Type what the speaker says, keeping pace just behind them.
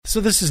So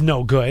this is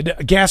no good.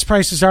 Gas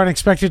prices aren't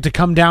expected to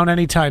come down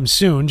anytime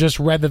soon. Just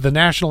read that the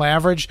national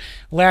average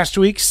last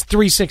week's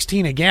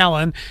 $3.16 a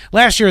gallon.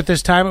 Last year at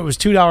this time, it was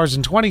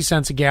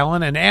 $2.20 a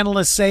gallon, and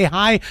analysts say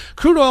high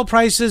crude oil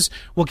prices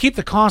will keep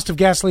the cost of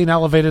gasoline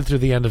elevated through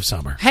the end of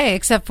summer. Hey,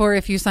 except for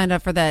if you signed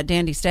up for that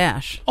dandy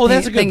stash. Oh,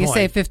 that's a good point. Then you point.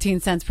 save 15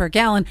 cents per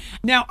gallon.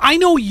 Now, I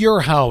know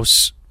your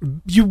house,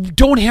 you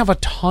don't have a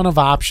ton of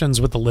options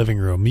with the living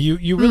room.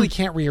 You really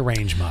can't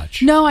rearrange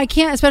much. No, I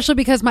can't, especially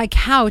because my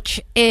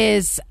couch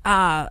is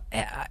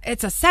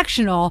it's a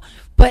sectional,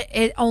 but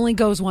it only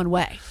goes one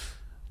way.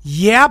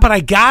 Yeah, but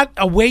I got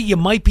a way you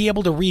might be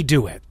able to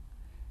redo it.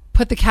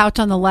 Put the couch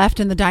on the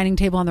left and the dining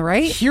table on the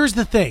right? Here's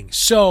the thing.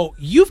 So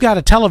you've got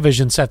a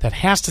television set that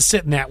has to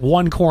sit in that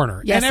one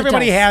corner. Yes, and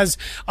everybody has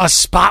a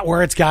spot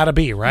where it's got to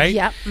be, right?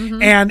 Yep.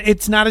 Mm-hmm. And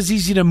it's not as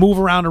easy to move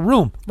around a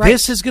room. Right.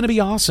 This is going to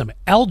be awesome.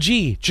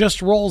 LG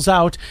just rolls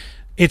out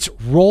its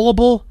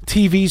rollable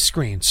TV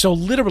screen. So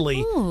literally,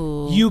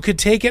 you could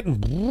take it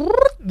and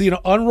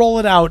unroll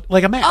it out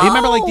like a mat. You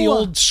remember like the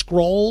old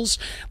scrolls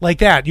like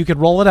that? You could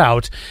roll it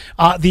out.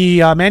 The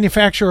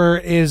manufacturer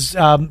is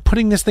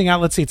putting this thing out.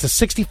 Let's see, it's a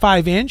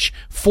 65-inch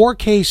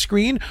 4K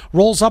screen,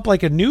 rolls up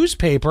like a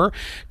newspaper,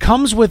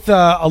 comes with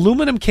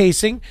aluminum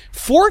casing,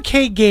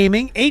 4K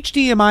gaming,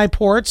 HDMI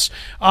ports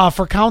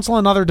for console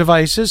and other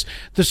devices.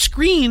 The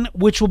screen,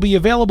 which will be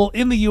available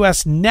in the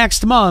U.S.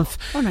 next month.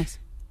 Oh, nice.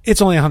 It's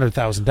only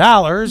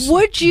 $100,000.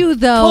 Would you,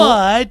 though?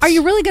 But are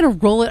you really going to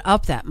roll it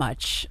up that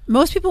much?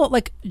 Most people,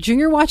 like,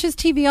 Junior watches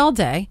TV all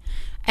day.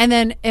 And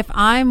then if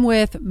I'm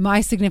with my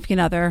significant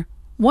other,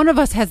 one of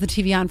us has the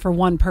TV on for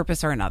one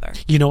purpose or another.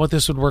 You know what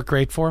this would work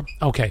great for?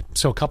 Okay,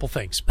 so a couple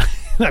things.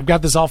 I've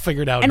got this all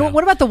figured out And now.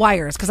 what about the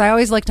wires? Because I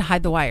always like to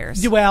hide the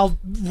wires. Well,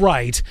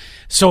 right.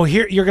 So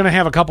here you're going to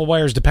have a couple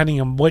wires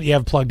depending on what you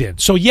have plugged in.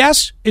 So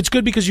yes, it's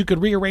good because you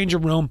could rearrange a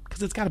room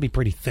because it's got to be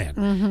pretty thin.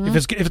 Mm-hmm.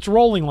 If it's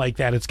rolling like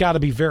that, it's got to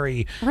be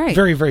very, Right.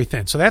 very, very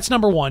thin. So that's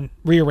number one,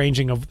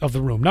 rearranging of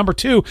the room. Number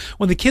two,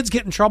 when the kids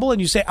get in trouble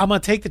and you say, I'm going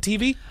to take the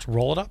TV, just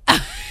roll it up.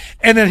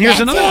 And then here's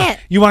another one.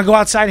 You want to go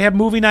outside, have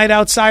movie night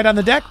outside on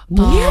the deck?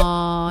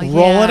 Oh,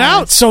 Roll it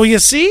out. So you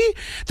see,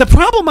 the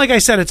problem, like I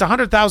said, it's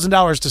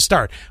 $100,000 to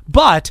start,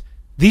 but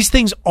these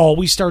things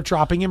always start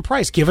dropping in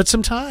price. Give it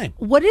some time.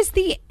 What is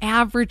the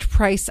average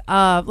price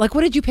of, like,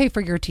 what did you pay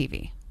for your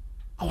TV?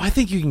 Oh, I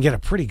think you can get a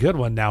pretty good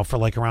one now for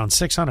like around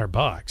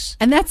 $600.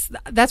 And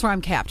that's where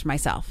I'm capped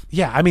myself.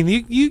 Yeah, I mean,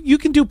 you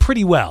can do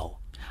pretty well.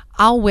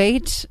 I'll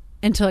wait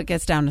until it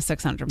gets down to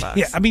 $600.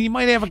 Yeah, I mean, you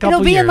might have a couple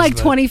It'll be years, in like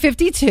but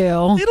 2052.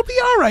 It'll be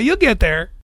all right. You'll get there.